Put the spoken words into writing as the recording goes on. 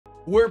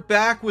We're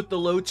back with the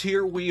low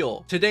tier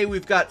wheel. Today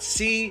we've got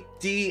C,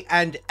 D,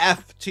 and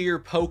F tier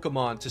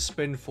Pokemon to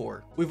spin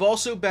for. We've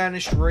also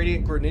banished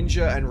Radiant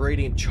Greninja and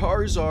Radiant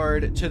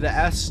Charizard to the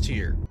S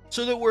tier,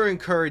 so that we're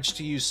encouraged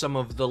to use some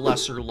of the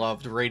lesser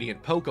loved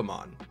Radiant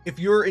Pokemon. If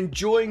you're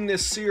enjoying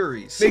this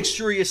series, make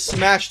sure you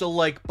smash the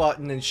like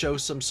button and show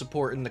some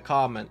support in the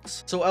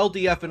comments, so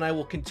LDF and I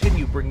will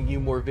continue bringing you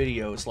more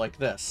videos like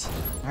this.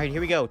 Alright,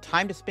 here we go.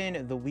 Time to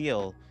spin the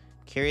wheel.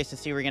 Curious to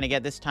see what we're gonna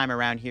get this time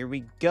around. Here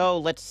we go.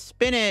 Let's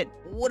spin it.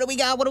 What do we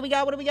got? What do we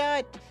got? What do we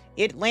got?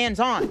 It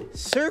lands on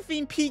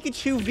Surfing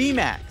Pikachu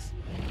VMAX.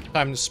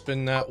 Time to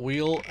spin that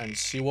wheel and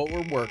see what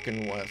we're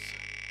working with.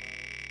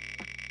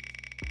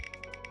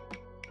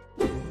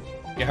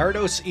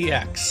 Gyarados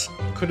EX.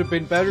 Could have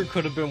been better,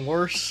 could have been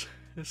worse.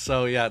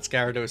 So yeah, it's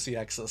Gyarados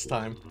EX this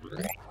time.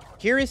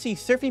 Here is the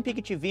Surfing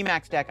Pikachu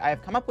VMAX deck I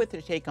have come up with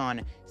to take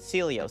on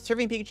Celio.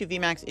 Surfing Pikachu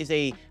VMAX is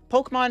a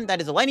Pokemon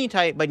that is a lightning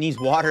type but needs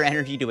water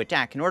energy to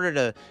attack. In order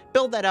to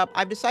build that up,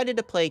 I've decided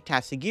to play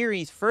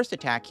Tasagiri's first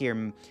attack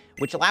here,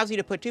 which allows you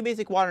to put 2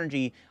 basic water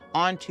energy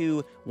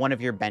onto one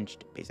of your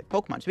benched basic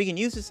Pokemon. So we can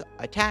use this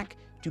attack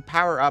to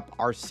power up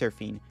our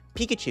Surfing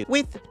Pikachu.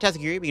 With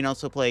Tasagiri, we can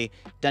also play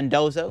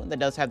Dundozo, that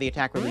does have the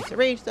attack release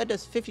rage, that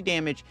does 50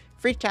 damage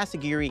for each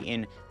Tasagiri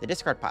in the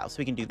discard pile. So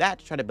we can do that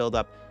to try to build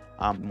up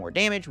more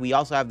damage. We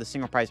also have the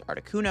single prize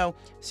Articuno.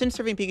 Since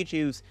Surfing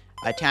Pikachu's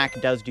attack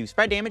does do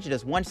spread damage, it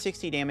does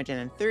 160 damage and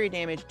then 30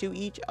 damage to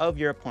each of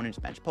your opponent's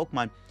bench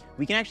Pokemon.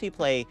 We can actually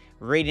play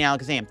Radiant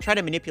Alakazam, try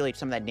to manipulate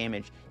some of that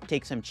damage,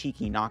 take some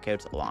cheeky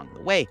knockouts along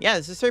the way. Yeah,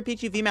 this is the Surfing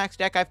Pikachu VMAX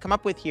deck I've come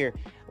up with here.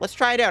 Let's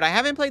try it out. I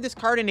haven't played this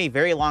card in a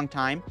very long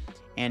time,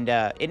 and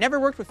it never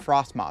worked with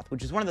Frostmoth,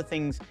 which is one of the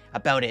things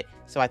about it.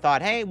 So I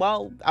thought, hey,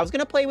 well, I was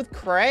going to play with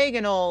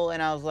Craiganol,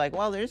 and I was like,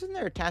 well, isn't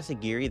there a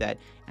Tasagiri that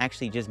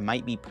actually just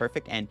might be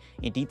perfect? And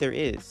indeed there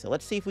is. So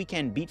let's see if we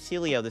can beat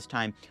Celio this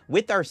time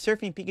with our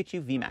Surfing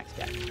Pikachu VMAX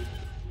deck.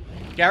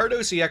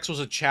 Gyarados EX was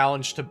a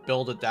challenge to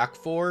build a deck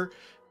for,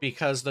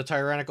 because the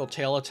Tyrannical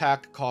Tail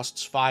attack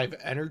costs 5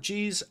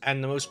 energies,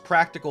 and the most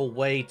practical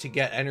way to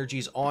get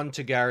energies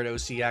onto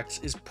Gyarados EX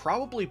is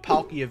probably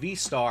Palkia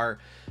V-Star,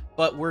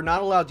 but we're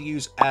not allowed to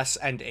use S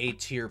and A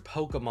tier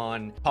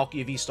Pokemon.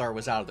 Palkia V-Star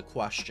was out of the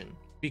question.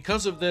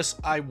 Because of this,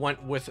 I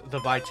went with the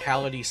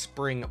Vitality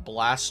Spring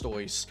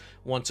Blastoise.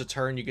 Once a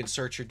turn, you can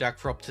search your deck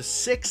for up to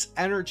 6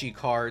 energy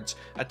cards,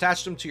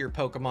 attach them to your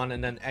Pokemon,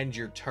 and then end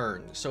your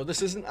turn. So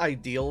this isn't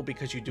ideal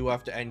because you do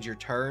have to end your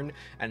turn,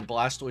 and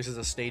Blastoise is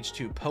a stage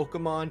 2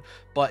 Pokemon,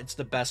 but it's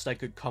the best I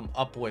could come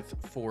up with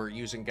for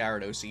using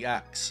Gyarados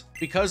EX.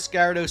 Because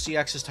Gyarados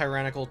EX's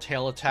Tyrannical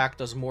Tail attack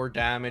does more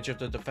damage if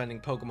the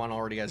defending Pokemon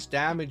already has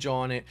damage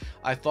on it,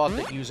 I thought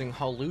that using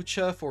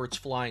Hawlucha for its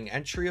Flying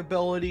Entry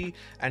ability,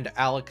 and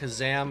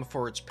Alakazam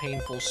for its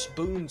Painful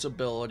Spoons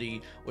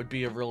ability would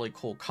be a really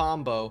cool combo.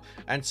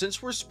 And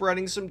since we're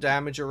spreading some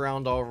damage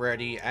around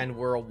already and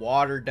we're a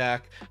water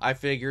deck, I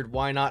figured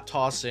why not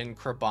toss in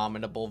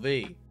Crabominable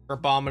V.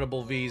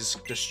 Crabominable V's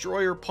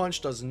Destroyer Punch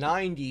does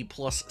 90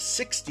 plus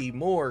 60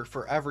 more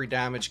for every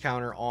damage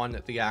counter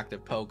on the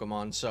active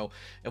Pokemon, so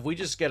if we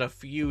just get a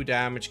few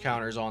damage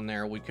counters on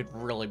there, we could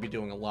really be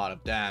doing a lot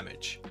of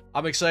damage.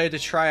 I'm excited to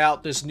try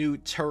out this new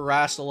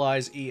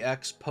Terrasilize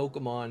EX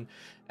Pokemon,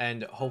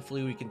 and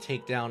hopefully we can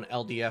take down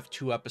LDF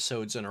 2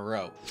 episodes in a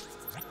row.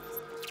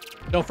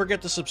 Don't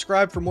forget to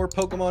subscribe for more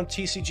Pokemon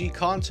TCG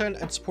content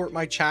and support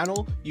my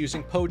channel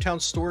using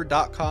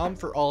PotownStore.com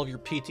for all of your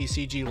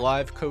PTCG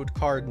live code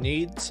card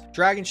needs.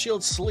 Dragon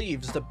Shield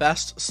sleeves, the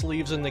best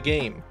sleeves in the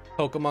game.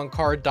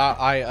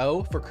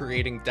 PokemonCard.io for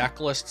creating deck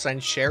lists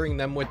and sharing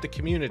them with the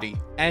community.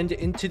 And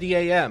Into the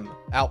AM,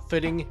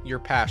 outfitting your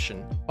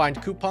passion.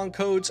 Find coupon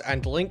codes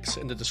and links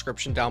in the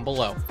description down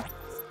below.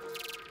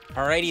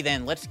 Alrighty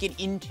then, let's get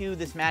into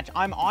this match.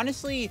 I'm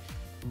honestly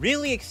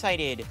really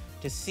excited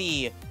to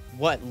see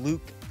what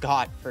Luke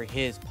got for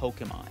his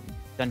Pokemon.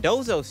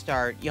 Dundozo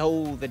start.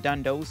 Yo, the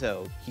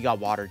Dundozo. He got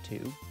water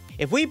too.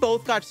 If we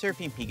both got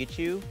Surfing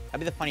Pikachu, that'd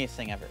be the funniest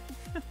thing ever.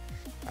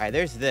 Alright,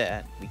 there's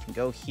that. We can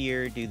go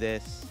here, do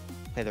this,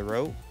 play the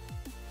rope.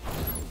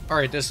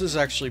 Alright, this is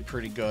actually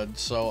pretty good.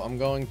 So I'm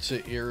going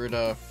to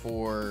Irida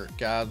for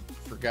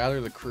Gather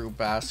the Crew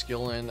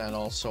Basculin and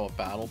also a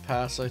Battle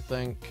Pass, I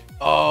think.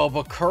 Oh,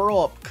 but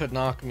Curl Up could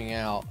knock me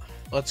out.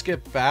 Let's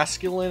get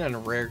Basculin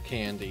and Rare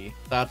Candy.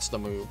 That's the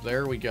move.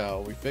 There we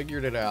go. We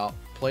figured it out.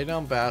 Play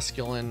down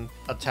Basculin,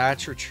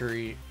 attach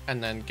Retreat,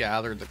 and then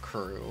Gather the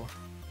Crew.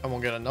 And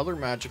we'll get another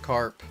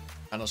Magikarp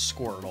and a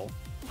Squirtle.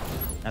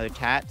 Another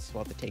Tats.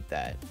 We'll have to take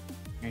that.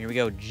 Here we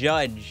go.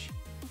 Judge.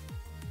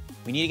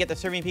 We need to get the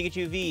Surfing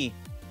Pikachu V.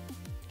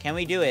 Can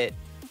we do it?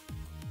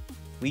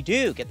 We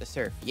do get the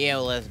Surf. Yeah,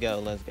 let's go.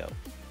 Let's go.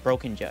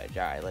 Broken Judge.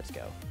 All right, let's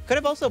go. Could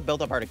have also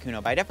built up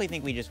Articuno, but I definitely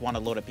think we just want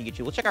to load up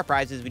Pikachu. We'll check our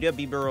prizes. We do have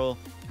Bibarel,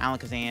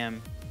 Alakazam.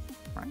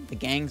 All right, the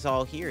gang's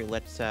all here.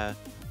 Let's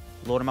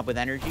load them up with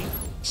energy.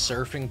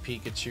 Surfing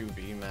Pikachu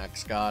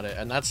VMAX, got it.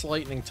 And that's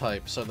Lightning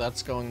type, so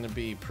that's going to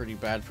be pretty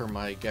bad for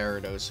my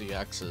Gyarados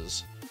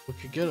EXs.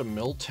 We could get a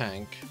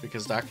Miltank,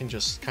 because that can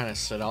just kind of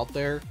sit out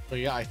there. But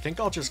yeah, I think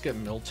I'll just get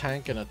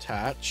Miltank and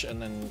attach,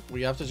 and then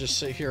we have to just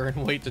sit here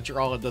and wait to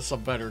draw into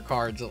some better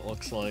cards, it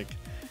looks like.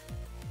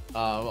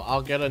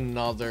 I'll get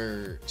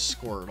another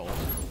Squirtle.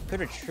 Could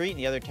retreat in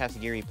the other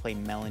Tatsugiri, play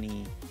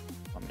Melanie.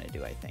 I'm gonna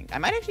do, I think. I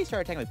might actually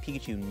start attacking with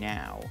Pikachu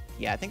now.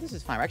 Yeah, I think this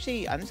is fine.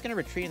 Actually, I'm just gonna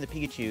retreat in the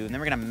Pikachu, and then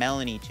we're gonna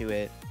Melanie to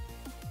it.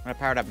 I'm gonna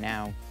power it up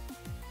now.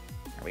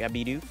 All right, we got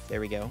Bidoof. There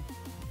we go.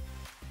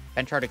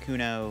 Bench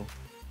Articuno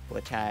will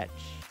attach.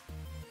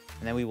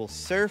 And then we will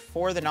surf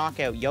for the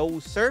knockout. Yo,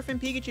 surf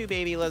and Pikachu,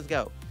 baby. Let's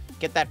go.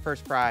 Get that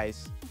first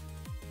prize.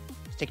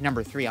 Let's take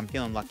number 3. I'm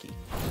feeling lucky.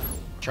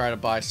 Try to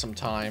buy some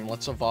time.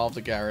 Let's evolve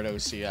the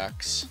Gyarados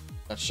EX.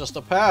 That's just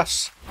a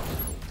pass.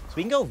 So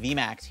we can go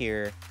VMAX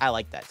here. I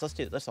like that. So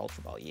let's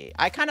Ultra Ball. Yeah.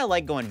 I kind of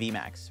like going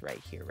VMAX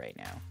right here, right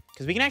now.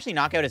 Because we can actually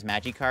knock out his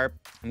Magikarp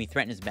and we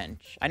threaten his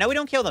bench. I know we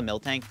don't kill the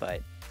Miltank,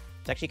 but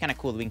it's actually kind of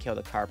cool that we can kill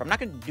the Carp. I'm not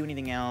going to do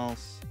anything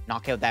else.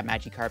 Knock out that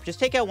Magikarp. Just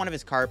take out one of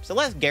his Carps. The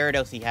less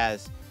Gyarados he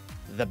has,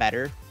 the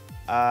better.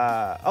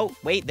 Oh,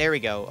 wait, there we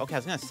go. Okay, I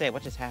was going to say,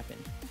 what just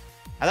happened?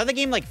 I thought the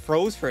game, like,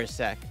 froze for a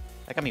sec.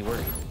 That got me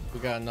worried. We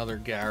got another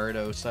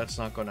Gyarados. That's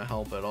not going to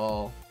help at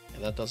all.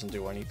 Yeah, that doesn't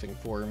do anything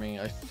for me.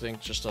 I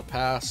think just a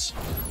pass.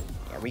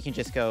 Yeah, we can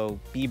just go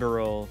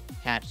Bibarel,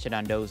 attach to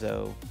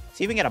Dondozo.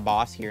 See if we can get a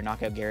boss here.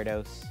 Knock out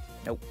Gyarados.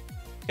 Nope.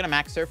 It's going to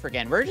Max Surfer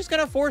again. We're just going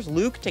to force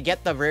Luke to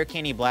get the Rare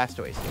Candy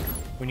Blastoise here.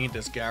 We need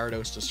this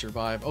Gyarados to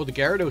survive. Oh, the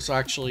Gyarados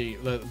actually,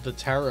 the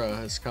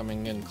Terra is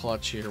coming in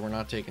clutch here. We're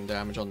not taking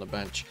damage on the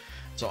bench.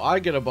 So I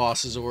get a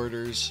boss's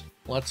orders.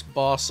 Let's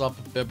boss up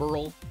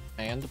Bibarel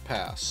and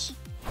pass.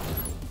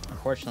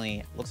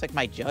 Unfortunately, looks like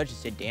my Judge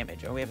just did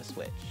damage. Oh, we have a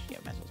switch. Yeah,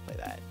 might as well play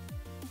that.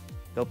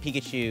 Go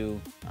Pikachu.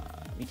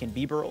 We can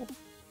Bibarel.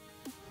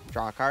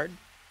 Draw a card.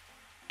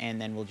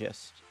 And then we'll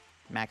just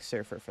Max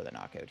Surfer for the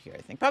knockout here,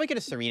 I think. Probably could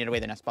have Serena'd away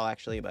the Nest Ball,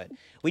 actually, but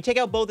we take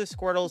out both his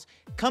Squirtles,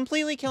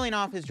 completely killing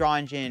off his Draw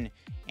Engine,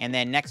 and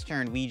then next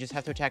turn, we just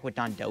have to attack with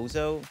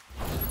Dondozo.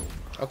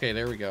 Okay,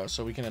 there we go.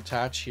 So we can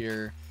attach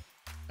here,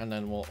 and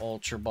then we'll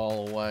Ultra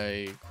Ball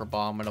away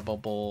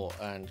Crabominable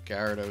and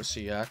Gyarados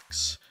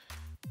EX,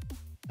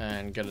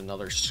 and get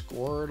another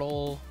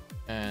Squirtle,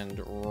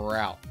 and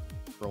Route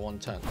for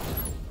 110. So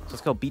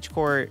let's go Beach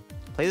Court,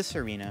 play the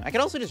Serena. I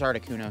could also just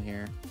Articuno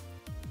here.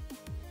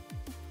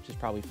 Is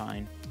probably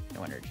fine.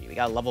 No energy. We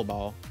got a level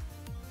ball.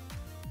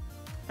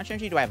 How much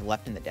energy do I have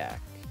left in the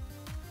deck?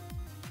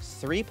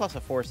 3 plus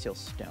a 4 Steel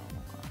Stone.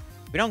 Okay.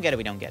 If we don't get it,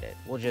 we don't get it.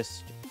 We'll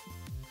just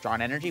draw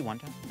an energy one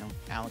time. No,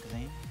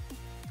 Alakazam.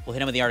 We'll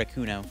hit him with the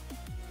Articuno.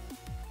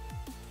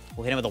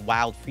 We'll hit him with a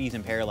Wild Freeze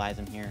and paralyze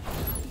him here.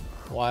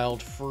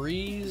 Wild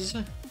Freeze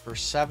for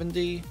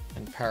 70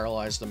 and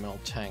paralyze the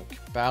Miltank.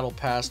 Battle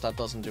Pass, that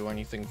doesn't do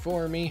anything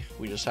for me.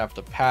 We just have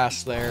to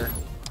pass there.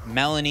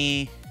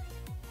 Melanie.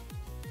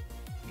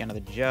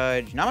 Another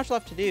Judge. Not much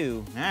left to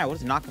do. Alright, we'll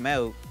just knock him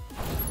out.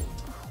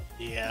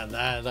 Yeah,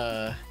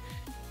 that,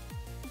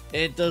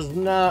 it does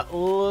not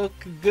look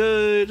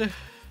good.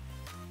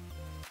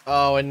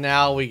 Oh, and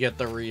now we get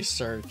the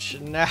research.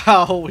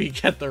 Now we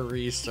get the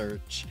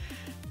research.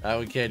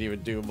 We can't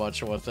even do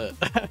much with it.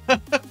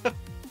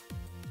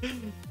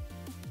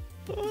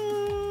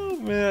 Oh,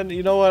 man.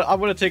 You know what? I'm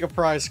gonna take a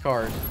prize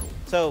card.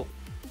 So,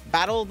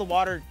 battle the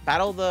watery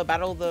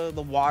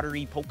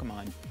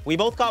Pokemon. We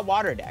both got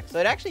water decks, so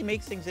it actually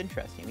makes things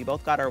interesting. We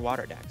both got our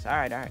water decks. All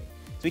right, all right.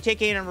 So we take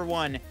game number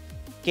one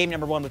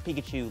with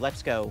Pikachu.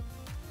 Let's go.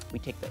 We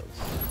take those.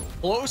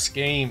 Close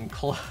game.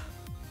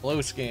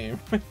 Close game.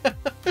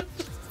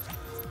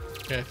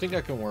 Okay, I think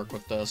I can work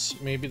with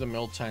this. Maybe the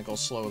Miltank will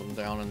slow them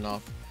down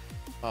enough.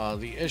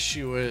 The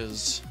issue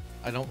is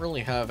I don't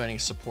really have any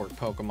support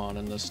Pokemon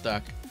in this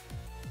deck.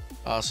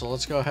 So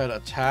let's go ahead,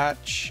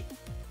 attach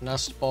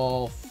Nest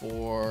Ball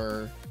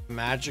for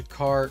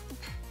Magikarp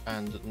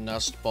and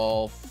Nest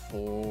Ball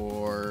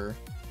for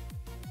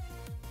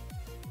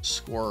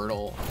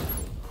Squirtle.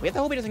 We have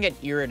to hope he doesn't get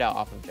Irida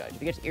off of Judge. If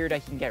he gets Irida,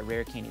 he can get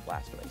Rare Candy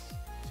Blastoise.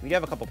 So we do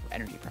have a couple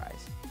energy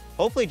prize.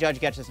 Hopefully Judge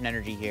gets us an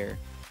energy here.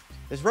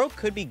 This rope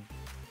could be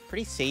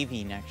pretty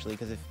saving, actually,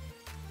 because if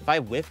I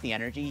whiff the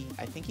energy,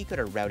 I think he could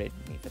have routed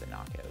me for the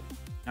knockout.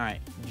 All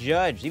right,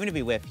 Judge, even if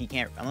we whiff, he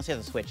can't, unless he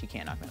has a switch, he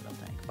can't knock me out of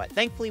the tank. But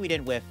thankfully we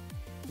didn't whiff.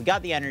 We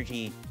got the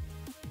energy,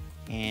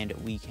 and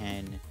we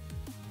can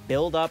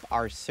build up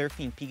our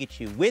Surfing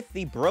Pikachu with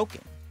the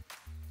broken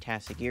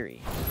Tatsugiri.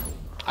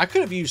 I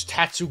could have used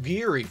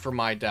Tatsugiri for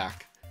my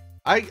deck.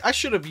 I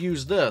should have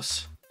used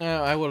this.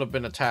 I would have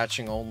been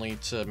attaching only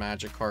to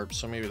Magikarp,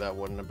 so maybe that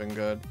wouldn't have been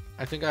good.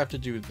 I think I have to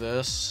do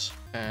this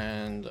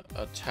and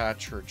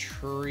attach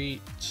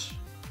Retreat.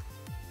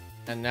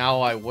 And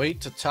now I wait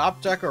to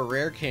top deck a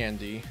Rare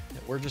Candy.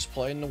 We're just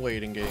playing the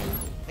waiting game.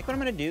 I think what I'm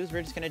gonna do is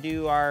we're just gonna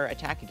do our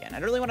attack again. I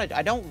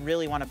don't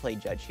really want to play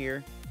Judge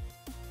here.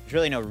 There's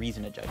really no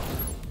reason to Judge here.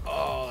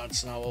 Oh,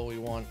 that's not what we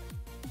want.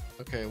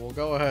 Okay, we'll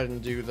go ahead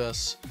and do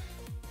this.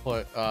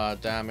 Put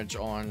damage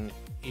on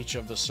each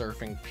of the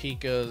Surfing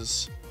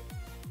Pikas.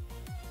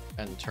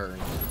 And turn.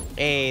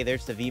 Hey,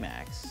 there's the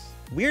VMAX.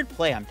 Weird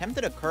play. I'm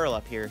tempted to curl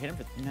up here. Hit him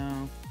for...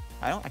 No.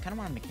 I kind of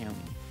want him to KO me.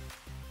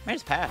 Might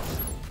just pass.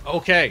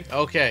 Okay,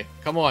 okay.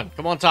 Come on,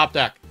 top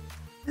deck.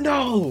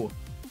 No!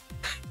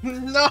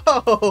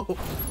 No!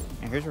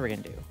 And here's what we're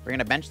gonna do. We're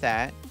gonna bench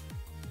that.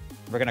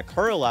 We're gonna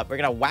curl up. We're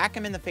gonna whack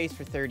him in the face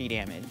for 30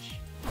 damage.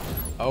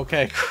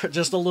 Okay,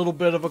 just a little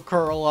bit of a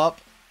curl up.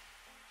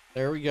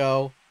 There we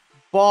go.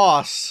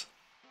 Boss!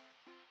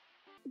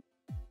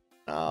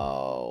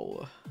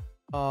 Oh.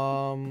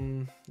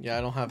 Yeah,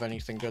 I don't have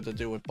anything good to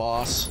do with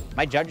boss.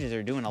 My judges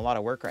are doing a lot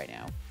of work right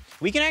now.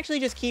 We can actually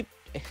just keep...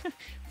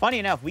 Funny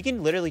enough, we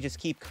can literally just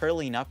keep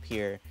curling up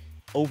here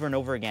over and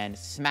over again,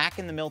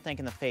 smacking the Miltank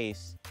in the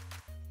face,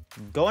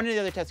 going into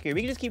the other test gear.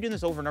 We can just keep doing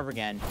this over and over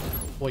again.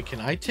 Wait,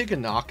 can I take a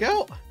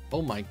knockout?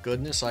 Oh my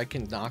goodness, I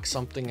can knock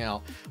something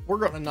out. We're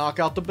gonna knock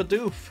out the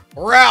Bidoof.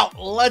 We're out!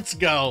 Let's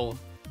go!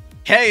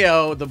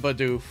 KO the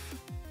Bidoof.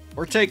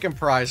 We're taking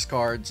prize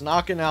cards,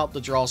 knocking out the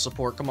draw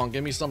support. Come on,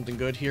 give me something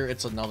good here.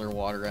 It's another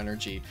water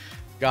energy.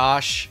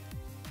 Gosh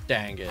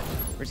dang it.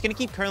 We're just gonna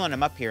keep curling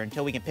him up here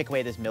until we can pick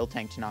away this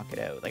Miltank to knock it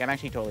out. Like, I'm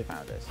actually totally fine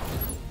with this.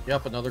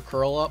 Yep, another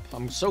curl up.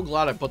 I'm so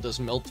glad I put this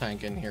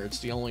Miltank in here. It's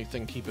the only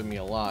thing keeping me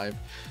alive.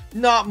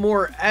 Not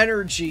more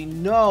energy,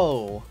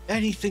 no!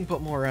 Anything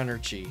but more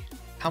energy.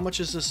 How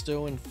much is this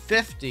doing?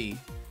 50.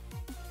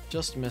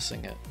 Just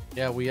missing it.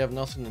 Yeah, we have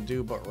nothing to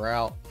do but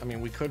route. I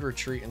mean, we could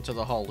retreat into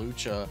the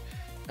Hawlucha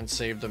and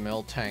save the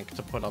Miltank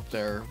to put up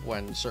there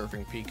when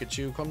Surfing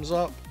Pikachu comes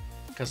up,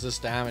 because this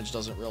damage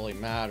doesn't really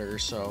matter,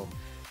 so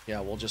yeah,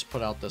 we'll just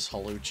put out this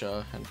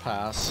Hawlucha and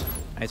pass.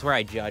 It's where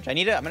I judge. I'm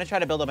gonna try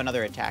to build up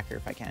another attacker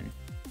if I can.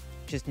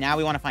 Just now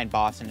we want to find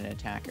boss and an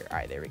attacker. All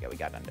right, there we go. We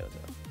got Dondozo.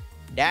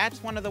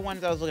 That's one of the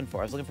ones I was looking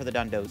for. I was looking for the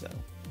Dondozo.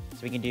 So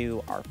we can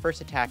do our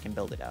first attack and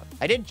build it up.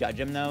 I did judge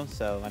him though,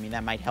 so I mean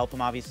that might help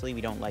him obviously.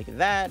 We don't like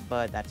that,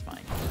 but that's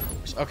fine.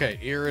 Okay,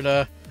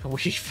 Irida,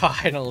 we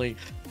finally...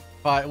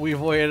 We've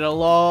waited a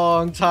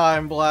long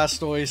time,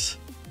 Blastoise.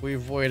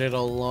 We've waited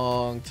a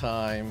long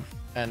time.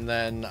 And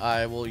then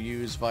I will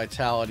use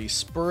Vitality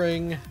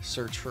Spring,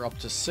 search for up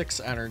to 6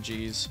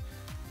 energies.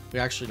 We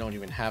actually don't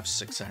even have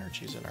 6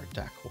 energies in our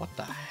deck. What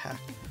the heck?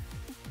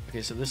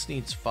 Okay, so this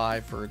needs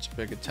 5 for its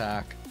big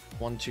attack.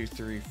 1, 2,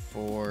 3,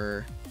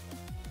 4.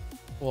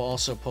 We'll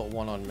also put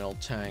 1 on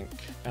Miltank,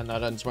 and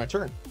that ends my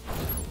turn.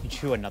 You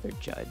drew another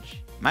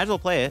judge. Might as well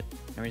play it.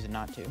 No reason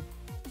not to.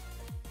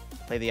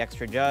 Play the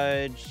extra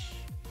judge.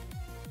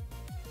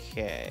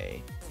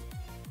 Okay.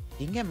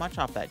 You can get much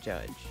off that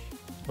judge.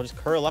 We'll just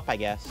curl up, I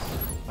guess.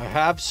 I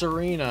have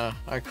Serena.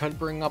 I could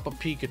bring up a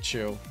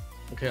Pikachu.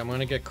 Okay, I'm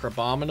gonna get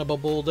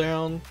Crabominable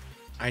down.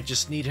 I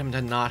just need him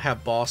to not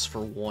have boss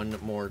for 1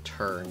 more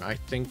turn. I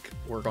think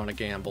we're gonna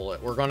gamble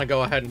it. We're gonna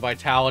go ahead and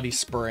Vitality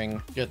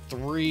Spring. Get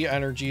 3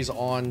 energies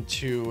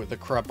onto the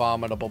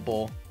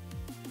Crabominable.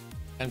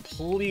 And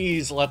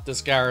please let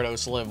this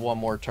Gyarados live 1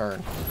 more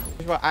turn.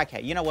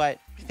 Okay, you know what?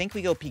 I think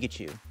we go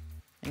Pikachu.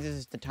 I think this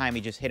is the time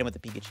we just hit him with the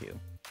Pikachu.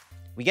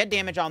 We get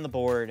damage on the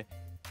board.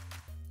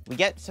 We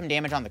get some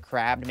damage on the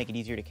crab to make it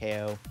easier to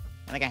KO.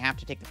 I think I have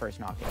to take the first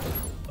knockout.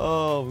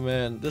 Oh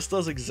man, this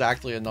does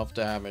exactly enough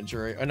damage,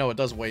 right? I know it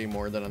does way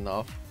more than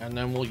enough. And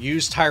then we'll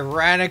use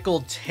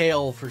Tyrannical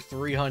Tail for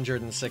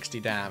 360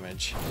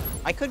 damage.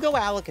 I could go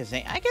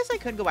Alakazam. I guess I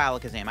could go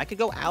Alakazam. I could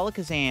go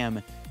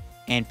Alakazam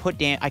and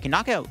put I can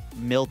knock out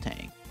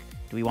Miltank.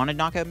 Do we want to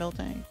knock out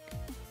Miltank?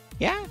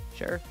 Yeah,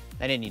 sure.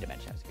 I didn't need a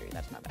bench house, Gary.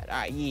 That's not bad. All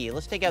right, yeah,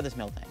 let's take out this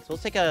Miltank. So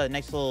let's take a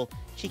nice little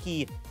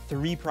cheeky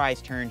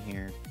 3-prize turn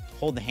here.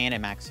 Hold the hand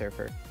at Max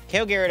Surfer.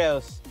 KO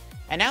Gyarados.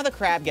 And now the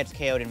crab gets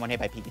KO'd in 1 hit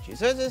by Pikachu.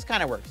 So this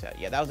kind of works out.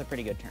 Yeah, that was a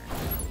pretty good turn.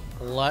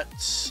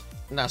 Let's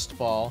Nest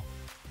Ball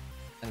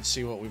and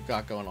see what we've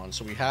got going on.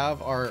 So we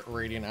have our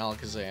Radiant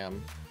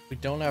Alakazam. We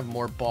don't have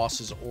more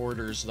boss's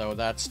orders, though.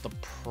 That's the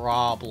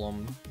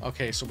problem.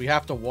 Okay, so we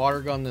have to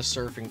Water Gun this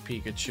Surfing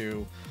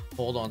Pikachu.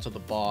 Hold on to the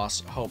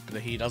boss. Hope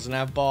that he doesn't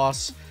have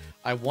boss.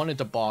 I wanted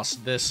to boss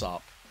this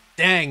up.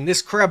 Dang,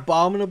 this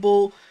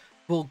Crabominable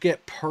will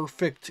get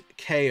perfect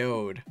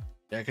KO'd.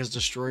 Yeah, because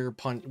Destroyer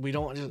Punch, we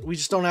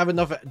just don't have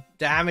enough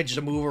damage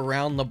to move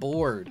around the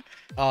board.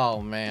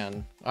 Oh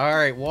man.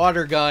 Alright,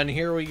 Water Gun,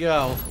 here we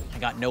go. I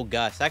got no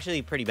Gust.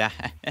 Actually pretty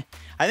bad.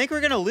 I think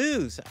we're gonna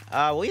lose.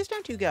 Well, he's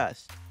down 2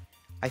 Gust.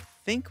 I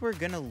think we're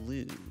gonna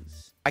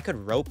lose. I could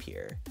Rope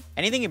here.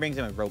 Anything he brings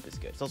in with Rope is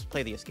good. So let's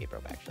play the Escape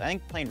Rope actually. I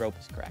think playing Rope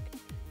is correct.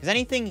 Because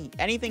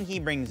anything he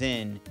brings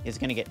in is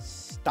gonna get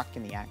stuck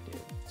in the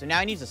active. So now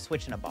he needs to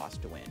switch in a boss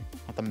to win.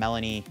 With the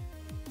Melanie.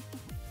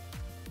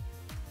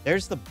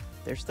 There's the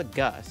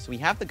Gust. We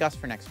have the Gust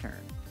for next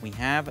turn. We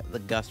have the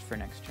Gust for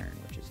next turn,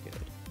 which is good.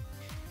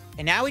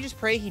 And now we just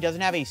pray he doesn't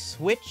have a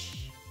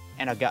Switch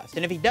and a Gust.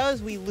 And if he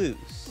does, we lose.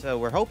 So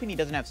we're hoping he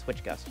doesn't have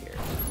Switch Gust here.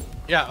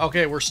 Yeah,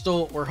 okay,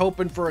 we're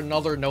hoping for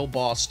another no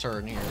boss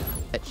turn here.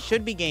 That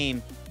should be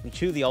game. We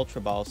chew the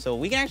Ultra Ball. So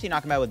we can actually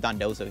knock him out with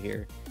Dondozo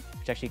here,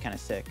 which is actually kind of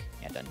sick.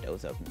 Yeah,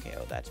 Dondozo can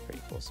KO. That's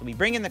pretty cool. So we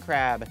bring in the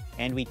crab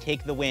and we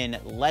take the win.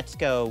 Let's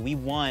go. We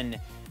won.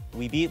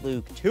 We beat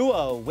Luke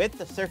 2-0 with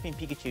the Surfing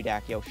Pikachu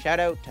deck. Yo,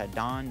 shout out to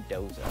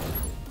Dondozo.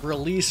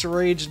 Release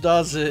Rage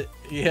does it.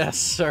 Yes,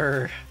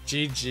 sir.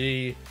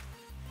 GG.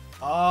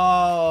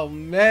 Oh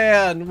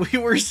man, we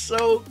were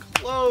so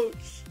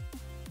close.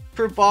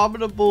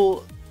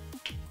 Abominable.